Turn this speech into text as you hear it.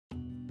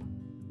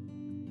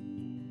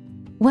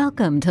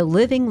Welcome to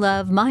Living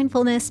Love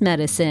Mindfulness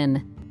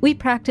Medicine. We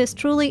practice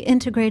truly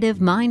integrative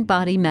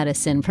mind-body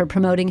medicine for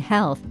promoting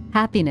health,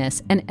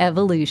 happiness, and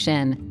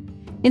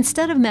evolution.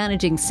 Instead of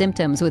managing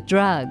symptoms with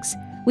drugs,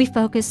 we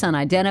focus on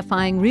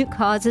identifying root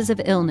causes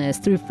of illness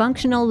through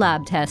functional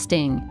lab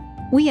testing.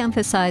 We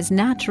emphasize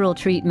natural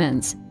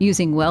treatments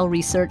using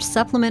well-researched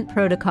supplement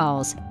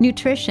protocols,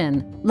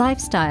 nutrition,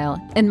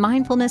 lifestyle, and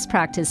mindfulness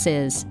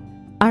practices.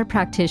 Our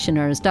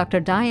practitioners, Dr.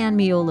 Diane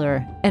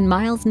Mueller and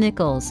Miles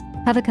Nichols,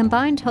 have a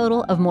combined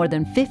total of more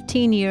than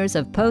 15 years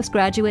of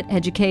postgraduate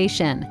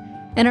education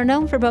and are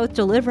known for both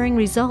delivering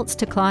results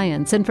to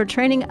clients and for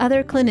training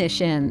other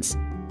clinicians.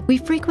 We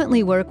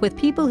frequently work with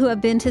people who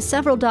have been to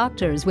several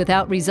doctors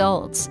without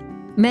results.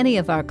 Many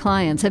of our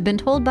clients have been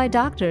told by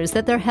doctors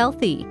that they're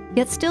healthy,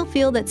 yet still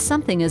feel that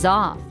something is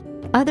off.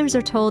 Others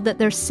are told that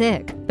they're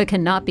sick, but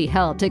cannot be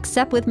helped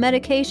except with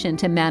medication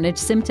to manage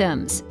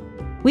symptoms.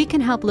 We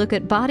can help look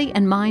at body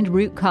and mind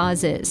root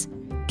causes,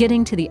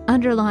 getting to the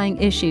underlying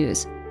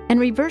issues, and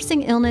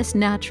reversing illness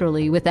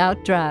naturally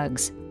without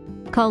drugs.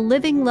 Call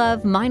Living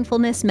Love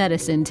Mindfulness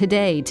Medicine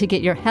today to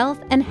get your health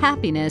and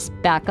happiness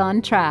back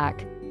on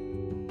track.